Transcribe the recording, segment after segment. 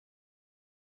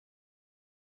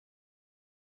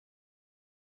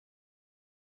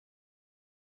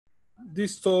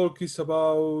This talk is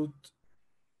about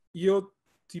EuroPython.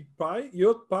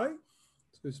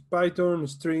 So it's Python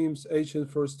streams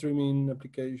agent for streaming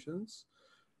applications.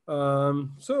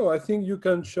 So I think you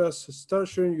can just start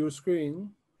sharing your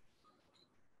screen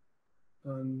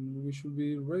and we should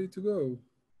be ready to go.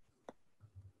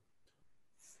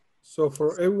 So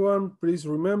for everyone, please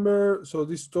remember, so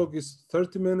this talk is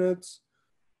 30 minutes.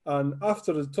 And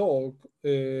after the talk,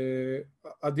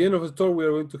 at the end of the talk, we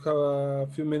are going to have a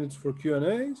few minutes for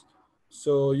Q&As.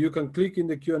 So you can click in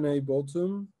the Q&A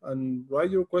button and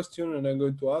write your question, and I'm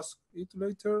going to ask it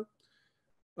later.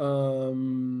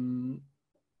 And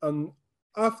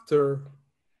after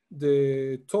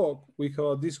the talk, we have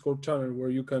a Discord channel where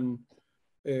you can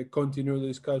continue the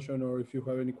discussion, or if you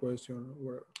have any question or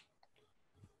whatever.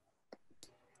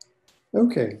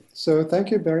 Okay, so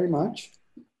thank you very much.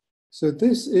 So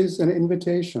this is an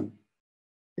invitation.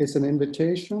 It's an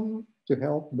invitation to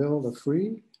help build a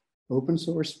free open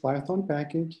source Python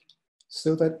package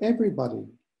so that everybody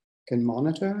can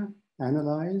monitor,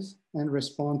 analyze, and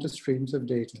respond to streams of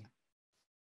data.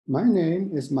 My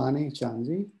name is Kanianthra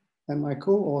Chandy, and my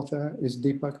co-author is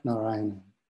Deepak Narayanan.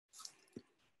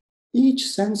 Each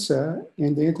sensor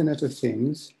in the Internet of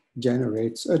Things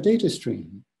generates a data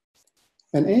stream.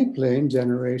 An airplane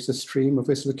generates a stream of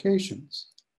its locations,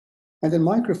 and a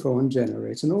microphone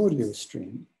generates an audio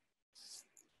stream.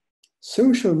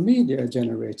 Social media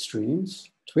generates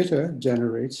streams. Twitter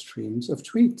generates streams of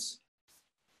tweets.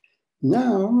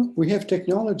 Now we have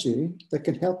technology that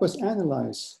can help us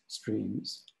analyze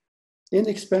streams.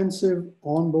 Inexpensive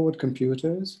onboard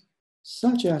computers,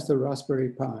 such as the Raspberry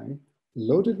Pi,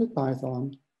 loaded with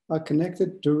Python, are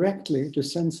connected directly to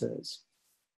sensors.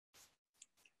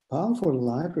 Powerful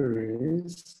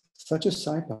libraries, such as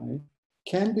SciPy,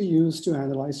 can be used to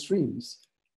analyze streams.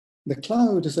 The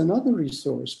cloud is another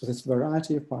resource with its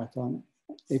variety of Python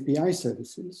API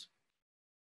services.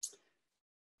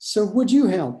 So would you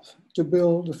help to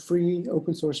build a free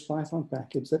open source Python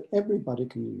package that everybody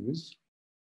can use,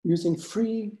 using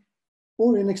free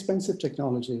or inexpensive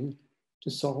technology to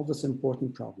solve this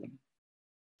important problem?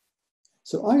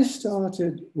 So I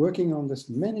started working on this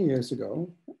many years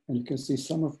ago, and you can see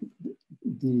some of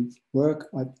the work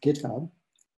at GitHub.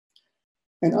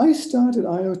 And I started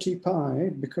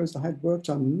IoTPy because I had worked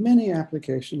on many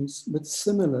applications with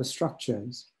similar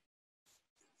structures.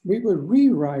 We were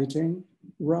rewriting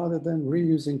rather than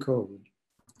reusing code.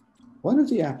 One of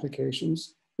the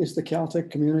applications is the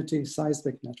Caltech Community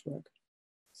Seismic Network.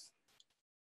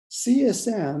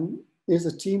 CSN is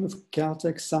a team of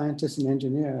Caltech scientists and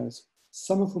engineers,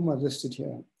 some of whom are listed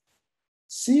here.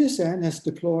 CSN has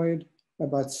deployed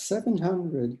about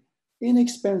 700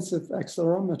 inexpensive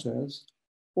accelerometers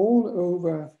all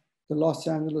over the Los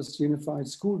Angeles Unified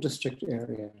School District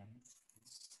area.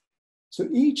 So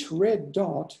each red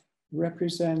dot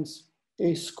represents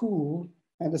a school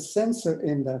and a sensor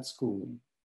in that school.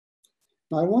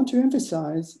 Now I want to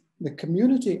emphasize the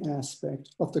community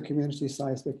aspect of the Community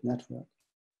Seismic Network.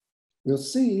 We'll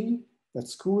see that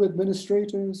school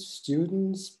administrators,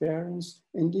 students, parents,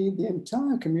 indeed the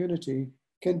entire community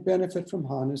can benefit from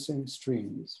harnessing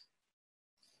streams.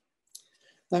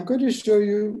 I'm going to show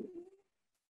you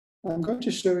a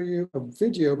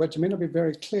video, but it may not be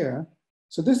very clear.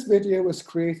 So this video was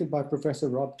created by Professor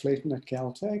Rob Clayton at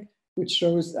Caltech, which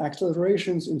shows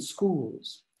accelerations in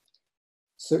schools.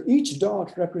 So each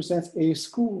dot represents a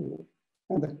school,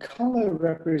 and the color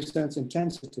represents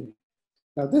intensity.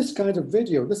 Now this kind of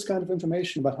video, this kind of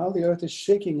information about how the Earth is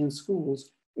shaking in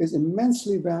schools is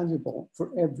immensely valuable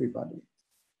for everybody.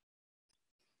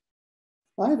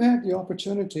 I've had the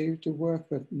opportunity to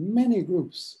work with many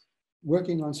groups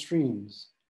working on streams,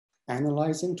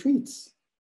 analyzing tweets,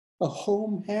 a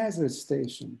home hazard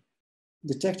station,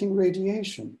 detecting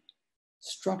radiation,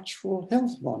 structural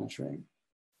health monitoring.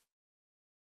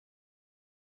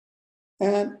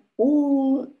 And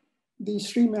all these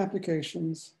stream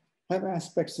applications have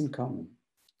aspects in common.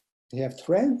 They have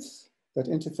threads that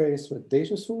interface with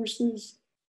data sources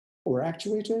or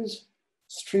actuators.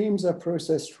 Streams are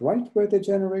processed right where they're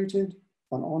generated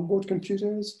on onboard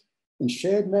computers, in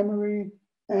shared memory,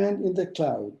 and in the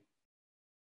cloud.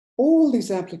 All these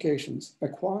applications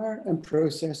acquire and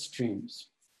process streams.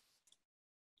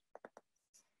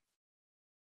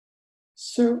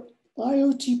 So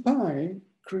IoTPy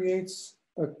creates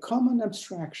a common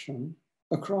abstraction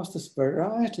across this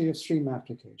variety of stream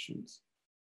applications.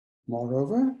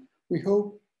 Moreover, we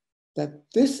hope that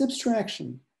this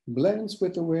abstraction blends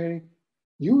with the way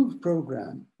you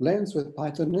program, blends with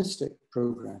Pythonistic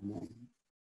programming.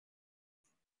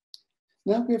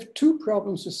 Now we have two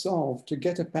problems to solve to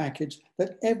get a package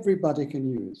that everybody can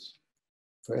use.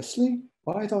 Firstly,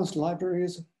 Python's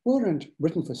libraries weren't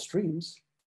written for streams,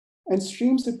 and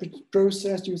streams are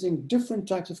processed using different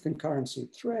types of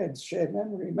concurrency, threads, shared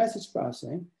memory, message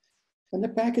passing, and the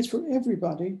package for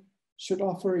everybody should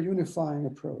offer a unifying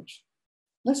approach.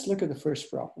 Let's look at the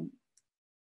first problem.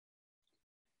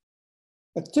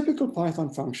 A typical Python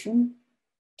function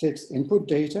takes input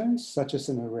data, such as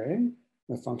an array,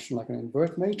 a function like an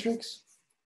invert matrix,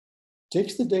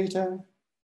 takes the data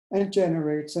and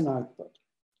generates an output,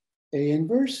 A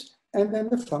inverse, and then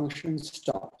the function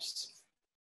stops.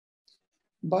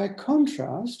 By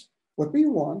contrast, what we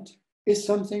want is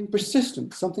something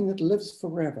persistent, something that lives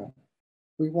forever.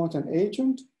 We want an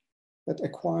agent that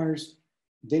acquires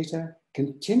data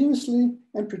continuously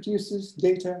and produces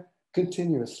data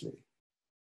continuously.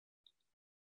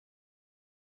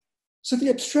 So the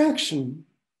abstraction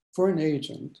for an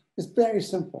agent is very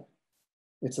simple.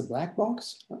 It's a black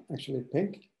box, actually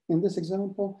pink in this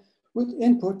example, with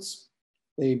inputs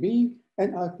A, B,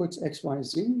 and outputs X, Y,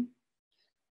 Z.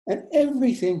 And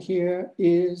everything here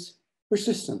is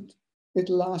persistent. It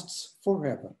lasts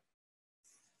forever.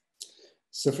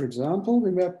 So for example,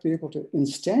 we might be able to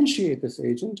instantiate this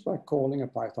agent by calling a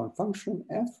Python function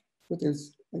f with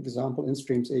its example in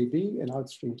streams A, B, and out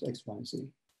streams X, Y, Z.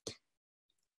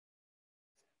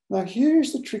 Now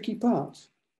here's the tricky part.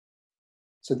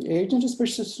 So the agent is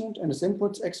persistent and its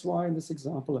inputs X, Y in this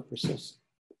example are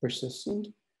persistent,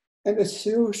 and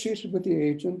associated with the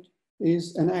agent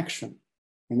is an action.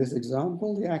 In this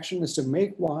example, the action is to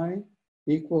make Y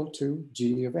equal to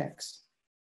G of X.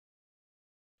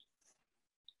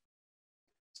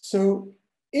 So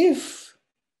if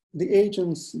the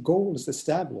agent's goal is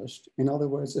established, in other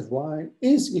words, if Y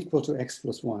is equal to X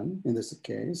plus 1 in this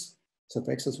case, so if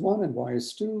X is 1 and Y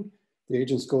is 2, the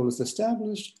agent's goal is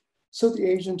established, so the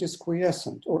agent is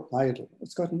quiescent or idle.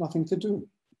 It's got nothing to do.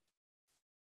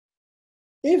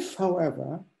 If,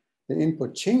 however, the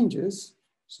input changes,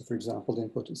 so for example, the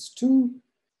input is 2,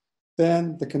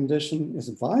 then the condition is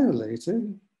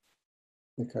violated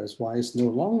because Y is no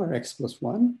longer X plus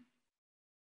 1.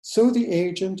 So the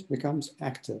agent becomes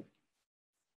active.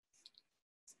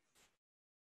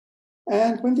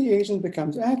 And when the agent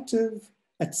becomes active,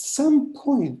 at some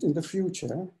point in the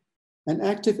future, an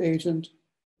active agent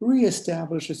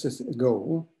reestablishes its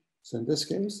goal. So in this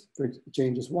case, it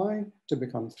changes Y to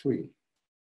become 3.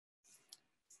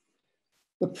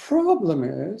 The problem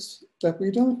is that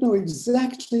we don't know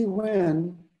exactly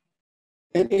when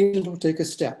an agent will take a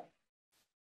step.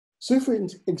 So for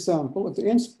example, if the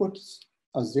inputs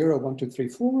are 0, 1, 2, 3,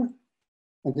 4,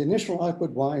 and the initial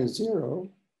output Y is 0,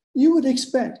 you would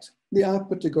expect the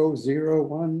output to go 0,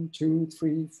 1, 2,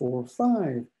 3, 4,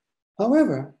 5.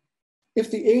 However, if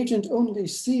the agent only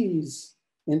sees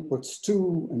inputs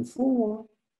 2 and 4,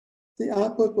 the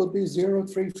output will be 0,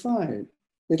 3, 5.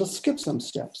 It'll skip some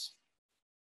steps.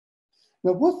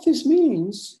 Now, what this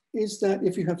means is that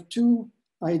if you have two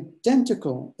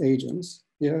identical agents,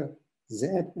 here Z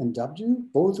and W,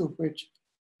 both of which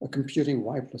are computing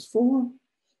Y plus 4,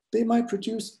 they might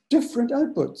produce different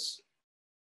outputs.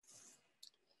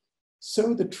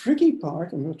 So the tricky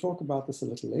part, and we'll talk about this a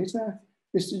little later,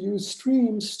 is to use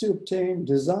streams to obtain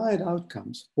desired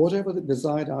outcomes, whatever the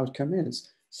desired outcome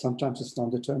is. Sometimes it's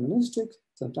non-deterministic,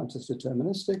 sometimes it's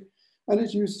deterministic, and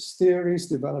it uses theories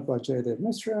developed by Jaydev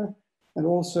Misra and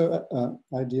also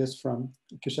ideas from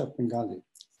Kishore Bengali.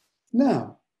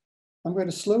 Now, I'm going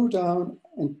to slow down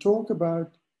and talk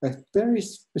about a very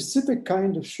specific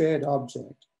kind of shared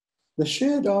object. The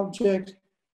shared object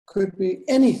could be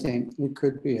anything. It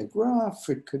could be a graph,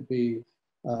 it could be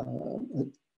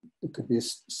a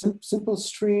simple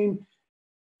stream,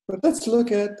 but let's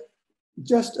look at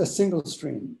just a single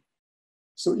stream.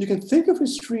 So you can think of a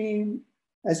stream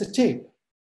as a tape.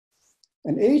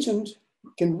 An agent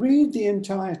can read the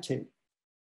entire tape,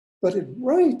 but it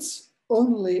writes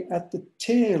only at the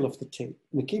tail of the tape,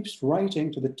 and it keeps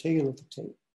writing to the tail of the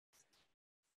tape.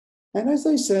 And as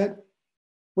I said,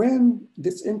 when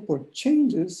this input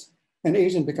changes, an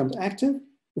agent becomes active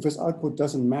if its output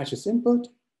doesn't match its input,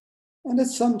 and at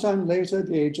some time later,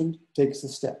 the agent takes a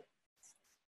step.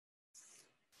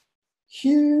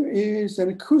 Here is an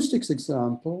acoustics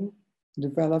example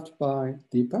developed by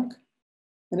Deepak,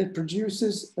 and it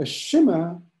produces a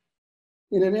shimmer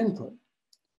in an input.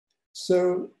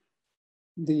 So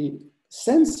the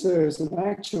sensors and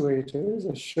actuators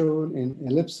are shown in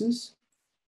ellipses.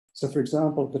 So for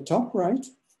example, at the top right,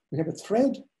 we have a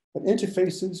thread that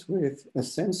interfaces with a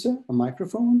sensor, a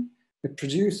microphone. It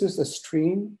produces a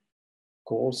stream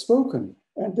called spoken.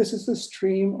 And this is a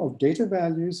stream of data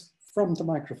values from the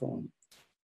microphone.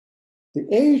 The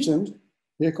agent,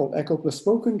 here called echo plus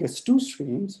spoken, gets two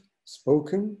streams.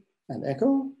 spoken and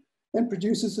echo, and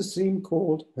produces a stream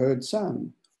called heard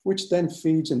sound, which then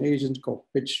feeds an agent called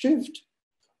pitch shift,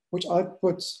 which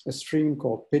outputs a stream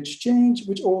called pitch change,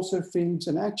 which also feeds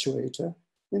an actuator,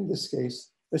 in this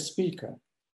case, a speaker.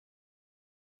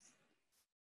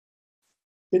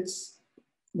 It's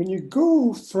when you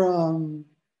go from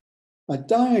a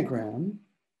diagram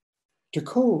to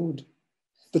code,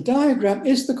 the diagram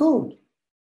is the code.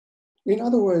 In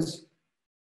other words,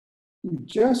 you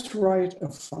just write a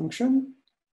function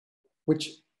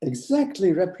which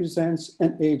exactly represents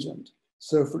an agent.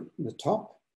 So for the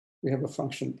top, we have a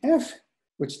function f,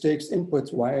 which takes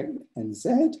inputs y and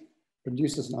z,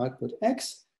 produces an output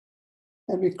x,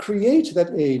 and we create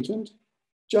that agent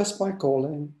just by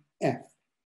calling f.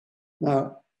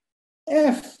 Now,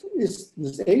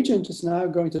 this agent is now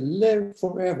going to live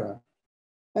forever,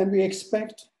 and we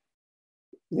expect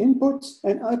the inputs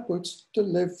and outputs to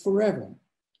live forever.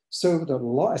 So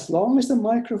as long as the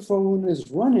microphone is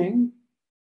running,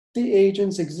 the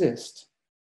agents exist.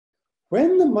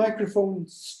 When the microphone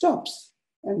stops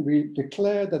and we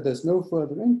declare that there's no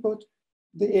further input,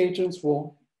 the agents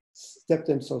will step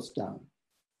themselves down.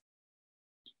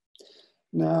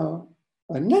 Now,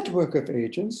 a network of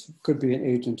agents could be an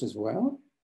agent as well.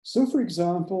 So for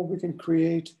example, we can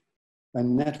create a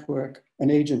network, an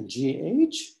agent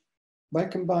GH, by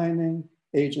combining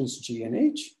agents G and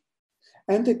H.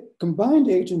 And the combined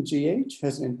agent GH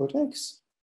has input X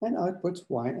and outputs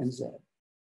Y and Z.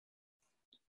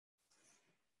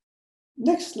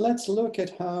 Next, let's look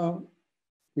at how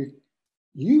we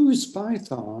use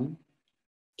Python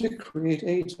to create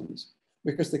agents,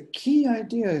 because the key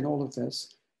idea in all of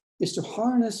this is to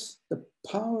harness the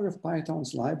power of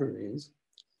Python's libraries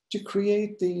to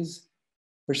create these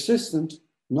persistent,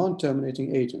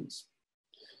 non-terminating agents.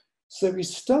 So we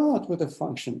start with a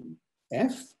function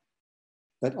f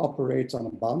that operates on a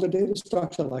bounded data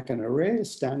structure like an array, a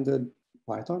standard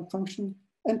Python function,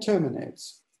 and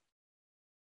terminates.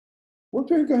 What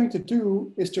we're going to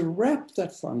do is to wrap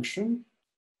that function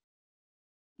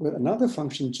with another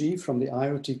function g from the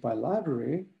IoTPy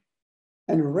library,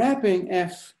 and wrapping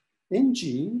f in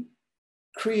g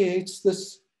creates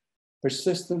this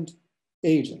persistent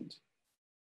agent.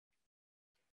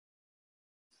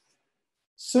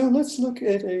 So let's look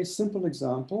at a simple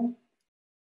example.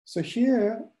 So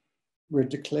here we're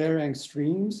declaring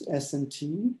streams S and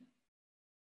T.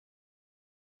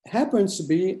 It happens to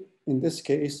be, in this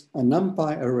case, a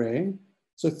NumPy array.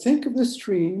 So think of the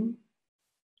stream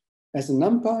as a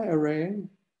NumPy array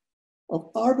of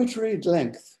arbitrary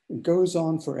length. It goes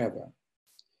on forever.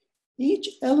 Each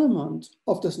element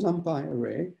of this NumPy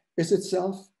array is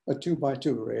itself a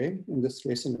 2x2 array, in this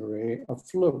case, an array of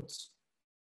floats.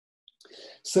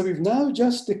 So we've now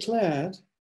just declared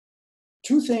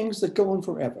two things that go on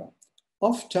forever,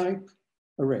 of type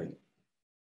array.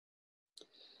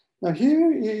 Now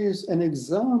here is an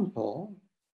example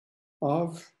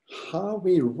of how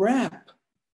we wrap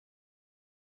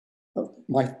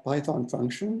my Python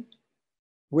function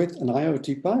with an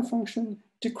IoTPy function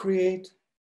to create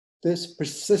this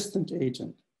persistent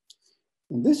agent.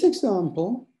 In this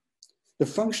example, the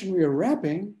function we are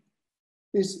wrapping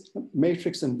is a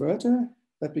matrix inverter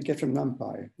that we get from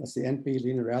NumPy. That's the NP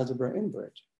linear algebra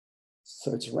invert.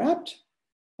 So it's wrapped,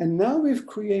 and now we've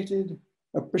created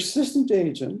a persistent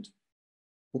agent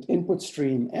with input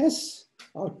stream S,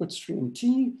 output stream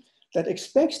T, that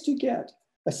expects to get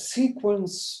a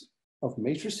sequence of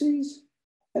matrices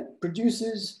and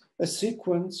produces a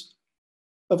sequence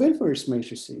of inverse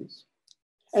matrices.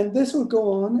 And this will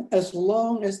go on as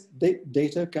long as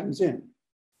data comes in.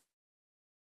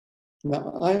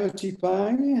 Now,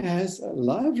 IoTPy has a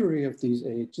library of these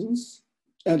agents,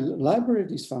 a library of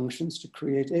these functions to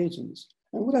create agents.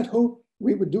 And what I'd hope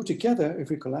we would do together if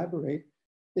we collaborate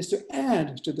is to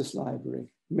add to this library,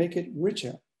 make it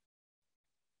richer.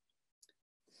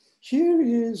 Here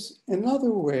is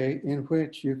another way in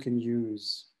which you can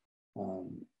use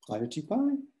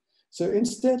IoTPy. So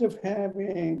instead of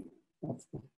having an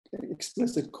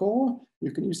explicit call,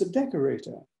 you can use a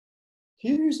decorator.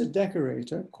 Here's a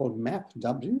decorator called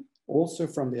mapw, also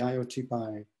from the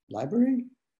IoTPy library.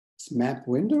 It's map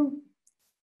window.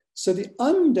 So the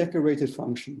undecorated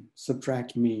function,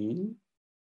 subtract mean,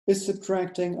 is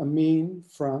subtracting a mean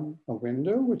from a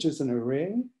window, which is an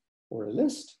array or a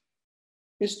list.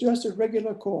 It's just a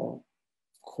regular call.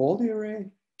 Call the array,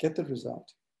 get the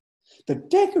result. The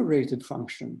decorated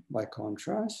function, by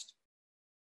contrast,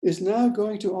 is now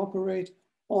going to operate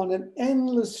on an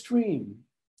endless stream.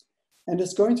 And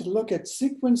it's going to look at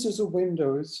sequences of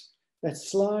windows that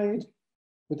slide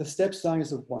with a step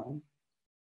size of 1.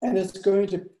 And it's going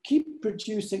to keep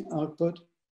producing output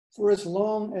for as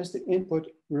long as the input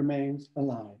remains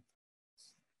alive.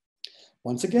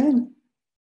 Once again,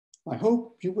 I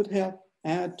hope you would help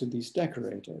add to these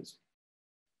decorators.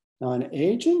 Now, an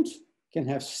agent can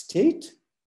have state.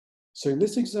 So in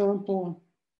this example,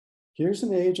 here's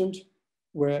an agent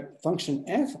where function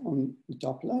f on the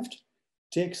top left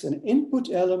takes an input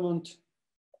element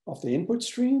of the input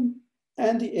stream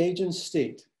and the agent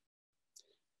state.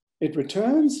 It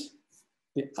returns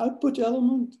the output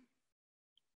element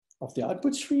of the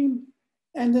output stream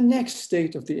and the next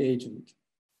state of the agent.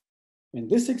 In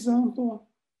this example,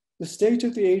 the state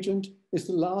of the agent is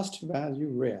the last value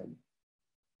read.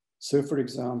 So for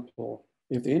example,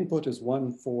 if the input is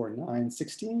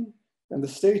 14916, then the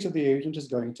state of the agent is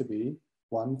going to be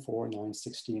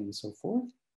 14916 and so forth.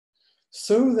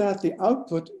 So that the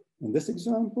output in this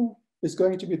example is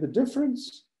going to be the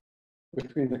difference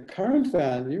between the current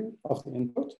value of the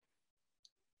input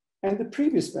and the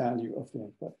previous value of the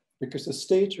input, because the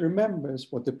state remembers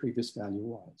what the previous value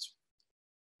was.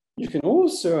 You can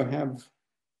also have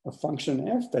a function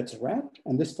f that's wrapped,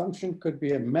 and this function could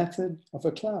be a method of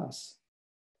a class.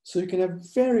 So you can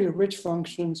have very rich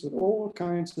functions with all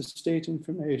kinds of state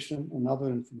information and other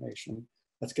information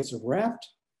that gets wrapped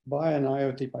by an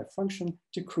IoTPy function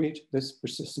to create this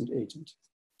persistent agent.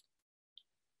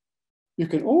 You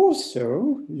can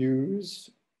also use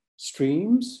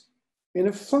streams in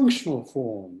a functional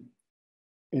form.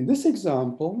 In this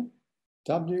example,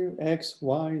 W, X,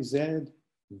 Y, Z,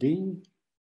 D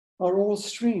are all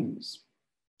streams.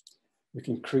 We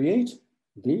can create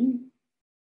D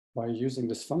by using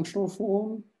this functional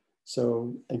form,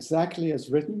 so exactly as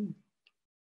written.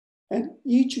 And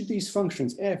each of these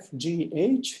functions, F, G,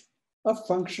 H, are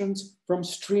functions from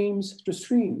streams to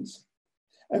streams.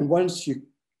 And once you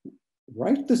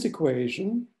write this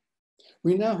equation,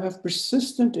 we now have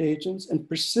persistent agents and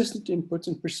persistent inputs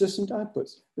and persistent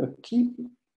outputs that keep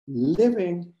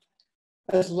living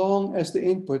as long as the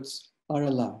inputs are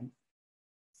alive.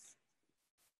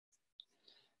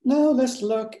 Now let's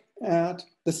look at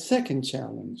the second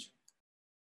challenge.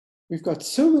 We've got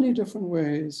so many different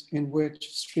ways in which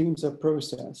streams are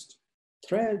processed: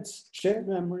 threads, shared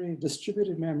memory,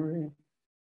 distributed memory.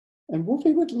 And what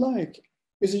we would like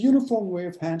is a uniform way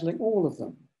of handling all of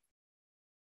them.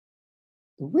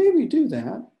 The way we do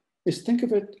that is think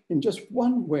of it in just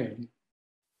one way.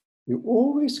 You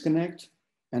always connect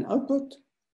an output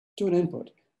to an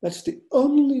input. That's the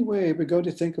only way we're going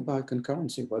to think about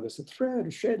concurrency, whether it's a thread,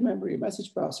 a shared memory, a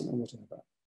message passing, or whatever.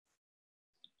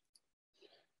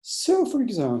 So for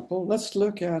example, let's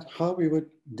look at how we would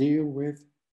deal with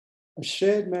a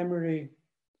shared memory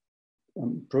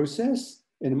process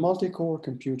in a multi-core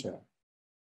computer.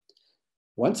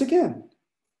 Once again,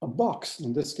 a box,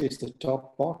 in this case, the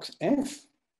top box F,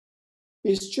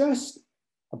 is just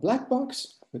a black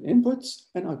box with inputs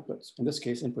and outputs. In this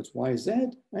case, inputs Y,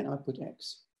 Z, and output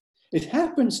X. It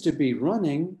happens to be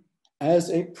running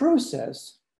as a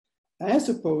process, as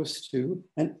opposed to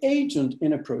an agent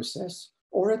in a process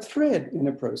or a thread in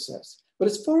a process. But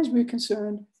as far as we're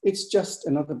concerned, it's just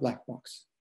another black box.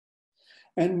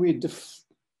 And we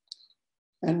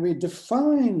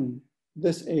define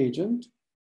this agent.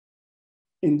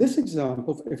 In this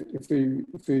example, if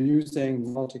we're using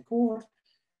multicore,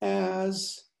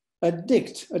 as a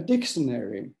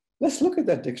dictionary. Let's look at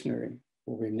that dictionary.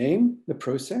 Well, we name the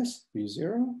process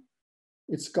V0.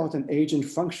 It's got an agent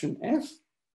function F.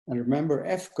 And remember,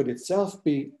 F could itself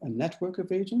be a network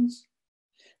of agents.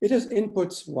 It has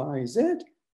inputs Y, Z,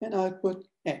 and output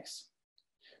X.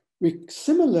 We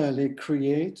similarly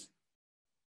create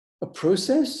a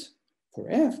process for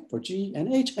F, for G,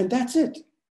 and H, and that's it.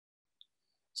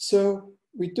 So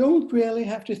we don't really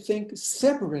have to think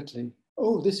separately.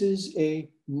 Oh, this is a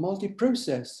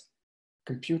multi-process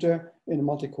computer in a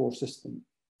multi-core system.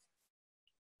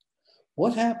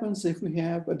 What happens if we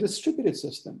have a distributed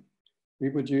system? We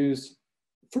would use,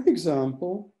 for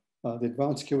example, the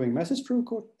advanced queuing message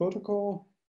protocol.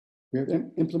 We have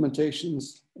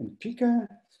implementations in Pika.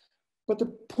 But the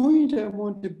point I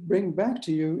want to bring back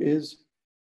to you is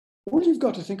all you've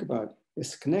got to think about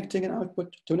is connecting an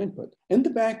output to an input. In the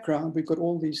background, we've got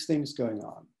all these things going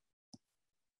on.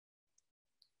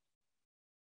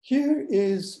 Here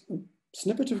is a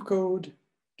snippet of code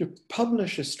to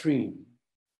publish a stream.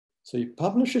 So you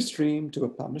publish a stream to a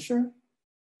publisher.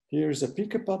 Here's a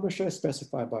Pika publisher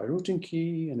specified by a routing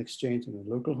key and exchanged on a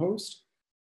local host.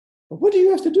 But what do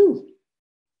you have to do?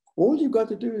 All you've got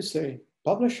to do is say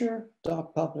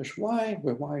publisher.publish Y,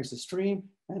 where Y is the stream,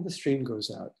 and the stream goes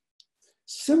out.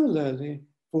 Similarly,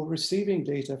 for receiving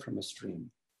data from a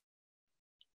stream.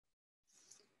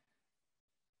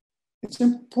 It's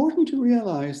important to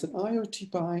realize that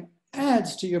IoTPy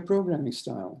adds to your programming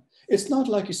style. It's not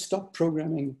like you stop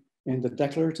programming in the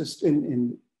declarative,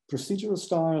 in procedural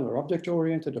style or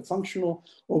object-oriented or functional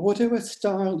or whatever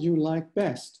style you like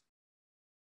best.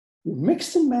 You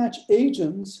mix and match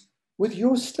agents with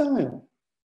your style.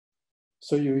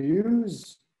 So you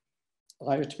use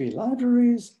IoTPy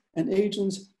libraries and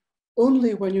agents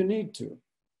only when you need to.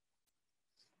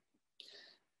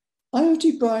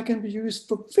 IoTPy can be used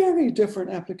for very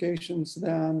different applications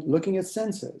than looking at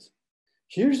sensors.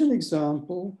 Here's an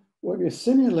example where we're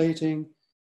simulating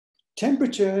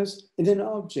temperatures in an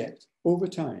object over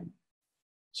time.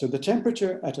 So the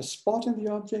temperature at a spot in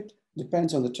the object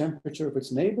depends on the temperature of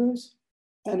its neighbors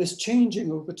and is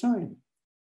changing over time.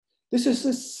 This is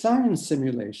a science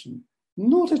simulation,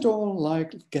 not at all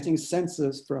like getting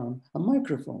sensors from a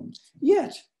microphone.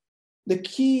 Yet, the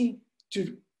key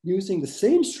to using the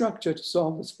same structure to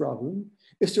solve this problem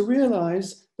is to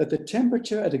realize that the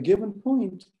temperature at a given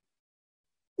point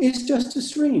is just a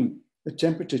stream. The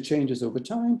temperature changes over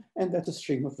time, and that's a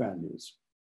stream of values.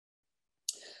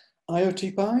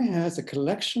 IoTPy has a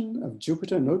collection of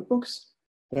Jupyter notebooks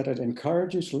that I'd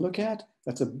encourage you to look at.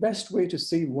 That's the best way to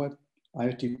see what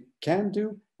IoT can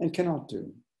do and cannot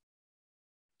do.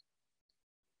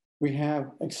 We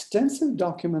have extensive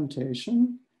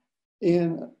documentation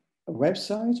in a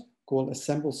website called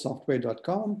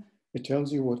assemblesoftware.com. It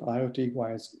tells you what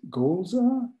IoTPy's goals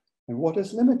are and what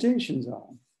its limitations are.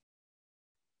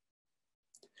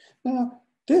 Now,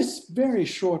 this very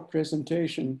short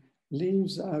presentation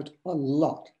leaves out a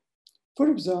lot. For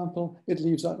example, it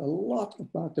leaves out a lot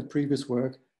about the previous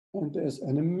work, and there's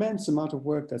an immense amount of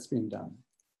work that's been done.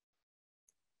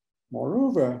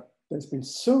 Moreover, there's been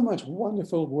so much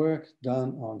wonderful work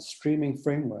done on streaming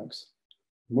frameworks,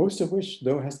 most of which,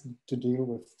 though, has to deal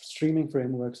with streaming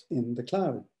frameworks in the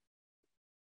cloud.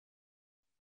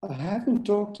 I haven't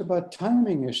talked about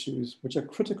timing issues, which are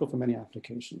critical for many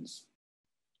applications.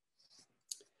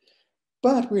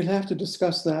 But we'll have to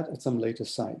discuss that at some later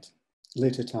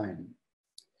time.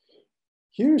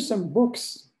 Here are some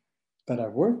books that I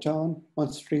worked on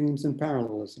streams and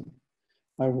parallelism.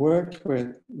 I worked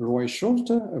with Roy Schulte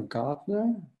of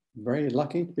Gartner, very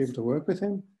lucky to be able to work with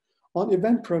him, on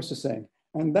event processing.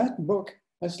 And that book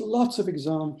has lots of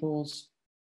examples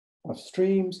of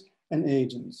streams and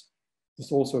agents.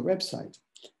 There's also a website.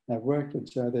 I worked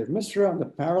with Dave Misra on the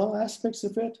parallel aspects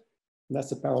of it. And that's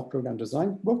the parallel program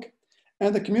design book.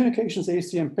 And the communications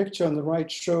ACM picture on the right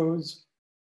shows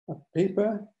a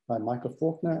paper by Michael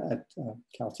Faulkner at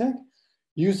Caltech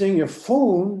using your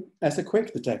phone as a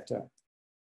quake detector.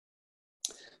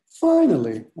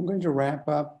 Finally, I'm going to wrap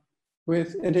up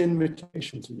with an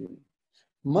invitation to you.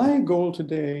 My goal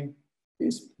today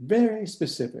is very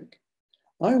specific.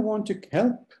 I want to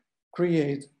help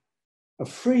create a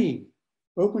free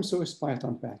open source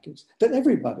Python package that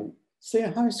everybody, say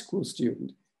a high school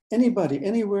student, anybody,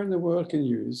 anywhere in the world can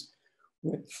use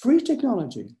with free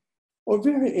technology or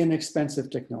very inexpensive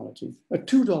technology, a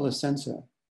 $2 sensor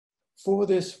for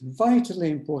this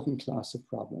vitally important class of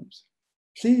problems.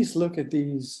 Please look at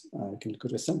these. You can go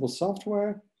to Assemble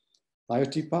Software,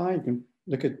 IoTPy,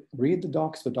 you can read the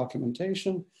docs for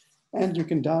documentation, and you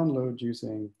can download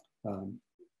using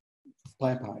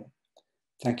PyPy.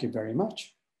 Thank you very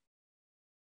much.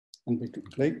 And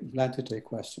we're glad to take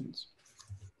questions.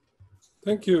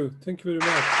 Thank you. Thank you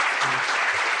very much.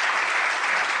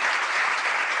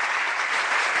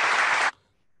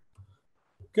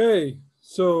 Okay,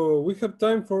 so we have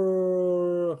time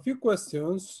for a few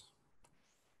questions.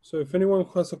 So if anyone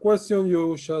has a question,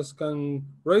 you just can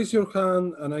raise your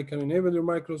hand and I can enable your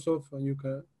Microsoft and you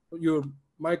can, your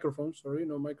microphone, sorry,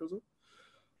 no Microsoft.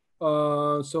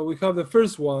 So we have the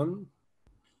first one.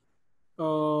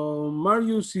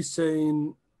 Marius is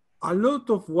saying, a lot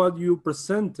of what you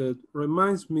presented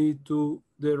reminds me to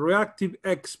the reactive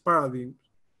X paradigm.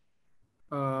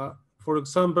 For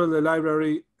example, the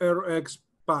library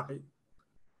RxPy.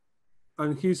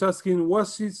 And he's asking,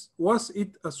 was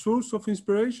it a source of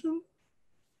inspiration?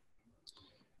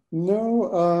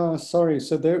 No, sorry.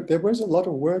 So there was a lot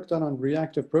of work done on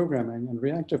reactive programming, and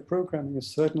reactive programming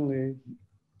is certainly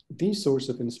the source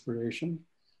of inspiration.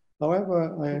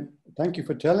 However, I thank you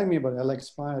for telling me about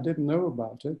LXPy. I didn't know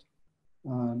about it.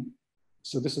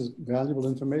 So this is valuable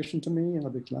information to me, and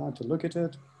I'll be glad to look at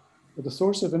it. But the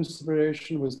source of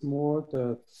inspiration was more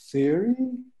the theory,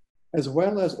 as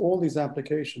well as all these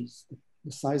applications,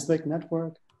 the seismic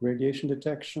network, radiation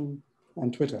detection,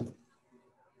 and Twitter.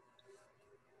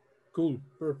 Cool,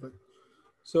 perfect.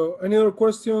 So any other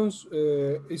questions?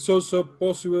 It's also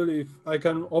possible if I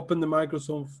can open the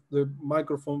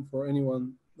microphone for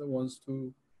anyone that wants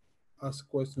to ask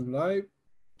question live.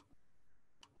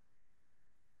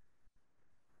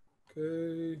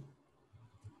 Okay.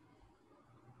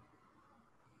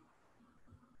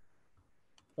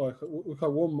 Oh, we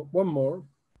have one more.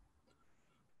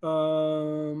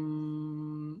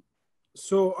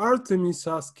 So Artem is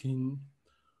asking,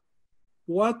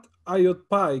 what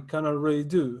IoTPy can array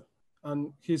do?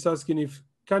 And he's asking if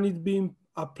can it be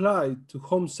applied to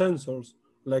home sensors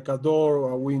like a door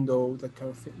or a window, that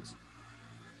kind of things.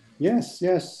 Yes,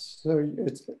 yes. So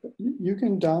you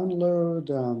can download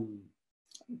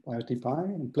IoTPy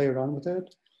and play around with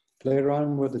it, play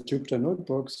around with the Jupyter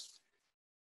notebooks.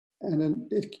 And then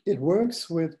it works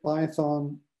with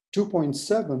Python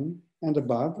 2.7 and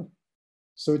above.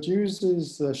 So it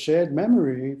uses shared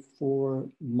memory for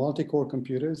multi-core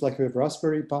computers, like we have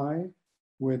Raspberry Pi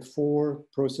with 4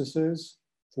 processors,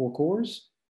 4 cores,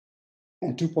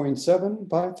 and 2.7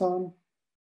 Python.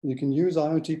 You can use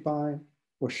IoTPy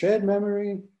for shared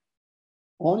memory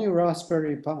on your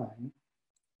Raspberry Pi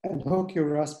and hook your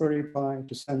Raspberry Pi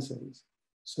to sensors.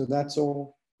 So that's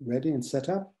all ready and set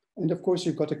up. And of course,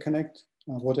 you've got to connect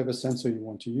whatever sensor you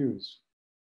want to use.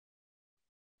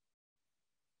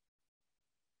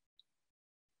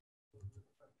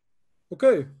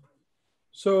 Okay,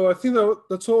 so I think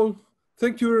that's all.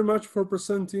 Thank you very much for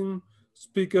presenting.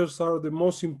 Speakers are the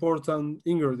most important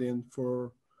ingredient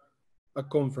for a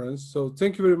conference. So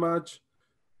thank you very much.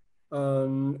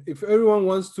 If everyone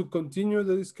wants to continue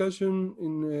the discussion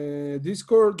in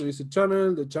Discord, there is a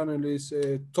channel. The channel is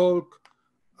Talk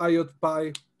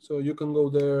IoTPy. So you can go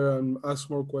there and ask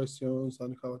more questions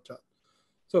and have a chat.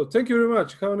 So thank you very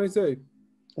much. Have a nice day.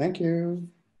 Thank you.